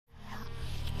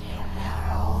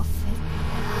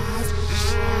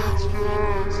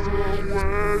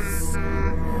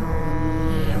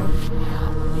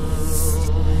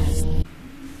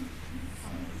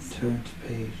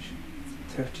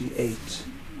38.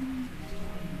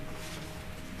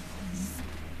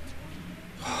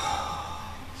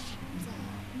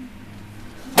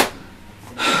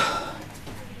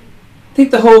 I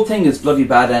think the whole thing is bloody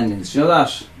bad endings, do you know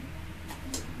that?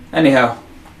 Anyhow,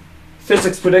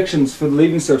 physics predictions for the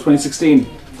Leaving Cert 2016.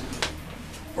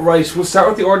 Right, we'll start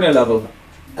with the ordinary level.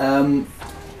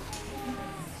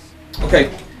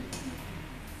 Okay,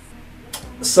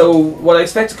 so what I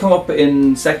expect to come up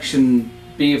in section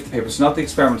B of the paper, so not the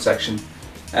experiment section,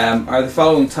 are the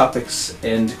following topics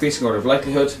in decreasing order of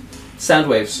likelihood: sound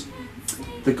waves,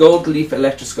 the gold leaf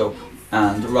electroscope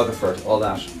and Rutherford, all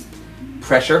that,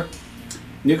 pressure,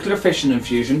 nuclear fission and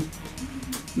fusion,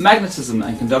 magnetism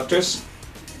and conductors,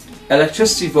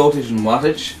 electricity voltage and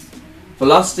wattage,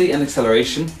 velocity and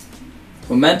acceleration,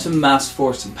 momentum, mass,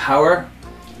 force and power,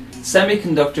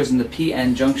 semiconductors and the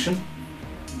p-n junction,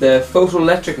 the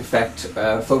photoelectric effect,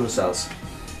 photocells.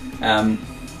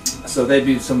 So they'd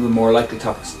be some of the more likely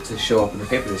topics to show up in the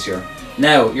paper this year.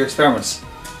 Now, your experiments,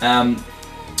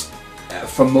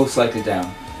 from most likely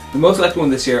down. The most likely one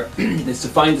this year is to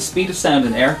find the speed of sound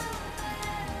in air,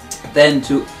 then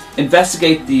to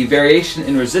investigate the variation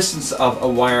in resistance of a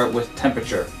wire with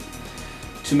temperature,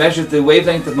 to measure the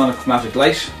wavelength of monochromatic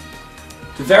light,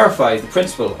 to verify the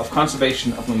principle of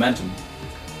conservation of momentum,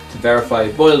 to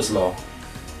verify Boyle's law,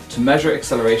 to measure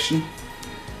acceleration,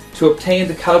 to obtain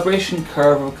the calibration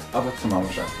curve of a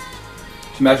thermometer,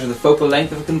 to measure the focal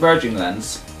length of a converging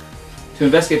lens, to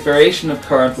investigate variation of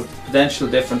current with potential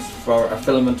difference for a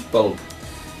filament bulb,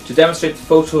 to demonstrate the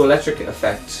photoelectric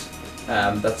effect,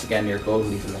 that's again your gold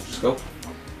leaf electroscope,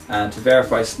 and to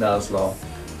verify Snell's law.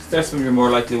 So there's some of your more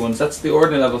likely ones. That's the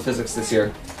ordinary level physics this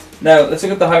year. Now let's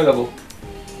look at the high level.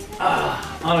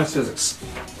 Honours physics.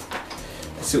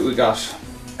 Let's see what we got.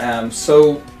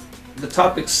 So the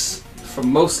topics from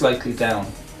most likely down.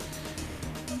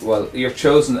 Well, your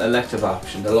chosen elective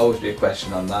option. There'll always be a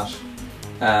question on that.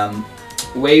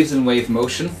 Waves and wave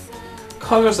motion,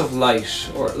 colours of light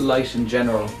or light in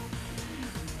general,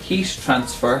 heat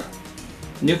transfer,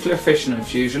 nuclear fission and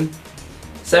fusion,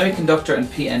 semiconductor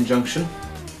and p-n junction,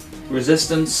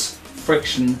 resistance,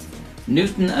 friction,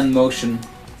 Newton and motion,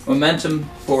 momentum,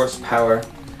 force, power,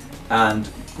 and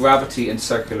gravity and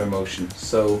circular motion.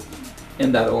 So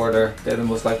in that order, they're the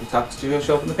most likely topics to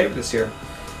show up in the paper this year.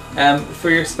 For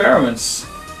your experiments,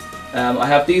 I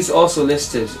have these also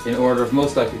listed in order of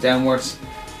most likely downwards,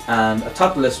 and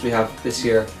atop the list we have this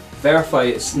year: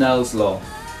 verify Snell's law.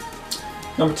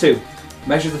 Number 2,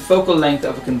 measure the focal length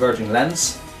of a converging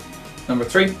lens. Number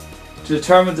 3, to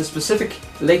determine the specific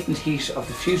latent heat of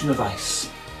the fusion of ice.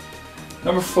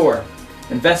 Number 4,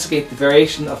 investigate the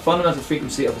variation of fundamental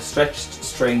frequency of a stretched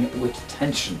string with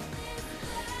tension.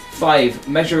 5,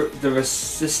 measure the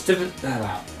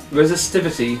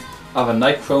resistivity of a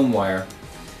nichrome wire.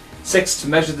 6, to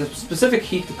measure the specific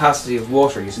heat capacity of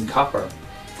water using copper.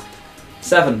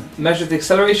 7, measure the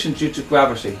acceleration due to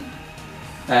gravity.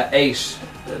 8,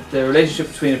 the relationship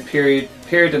between a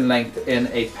period and length in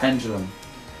a pendulum.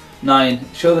 9,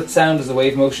 show that sound is a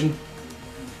wave motion.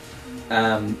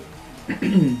 And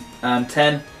 10,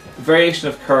 the variation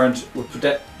of current with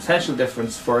potential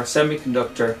difference for a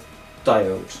semiconductor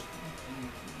diode.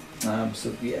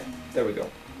 So yeah, there we go.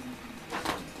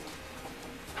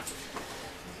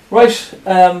 Right,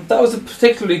 that was a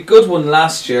particularly good one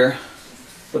last year,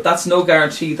 but that's no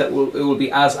guarantee that it will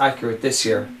be as accurate this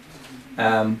year.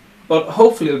 But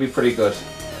hopefully it'll be pretty good.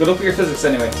 Good luck with your physics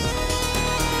anyway.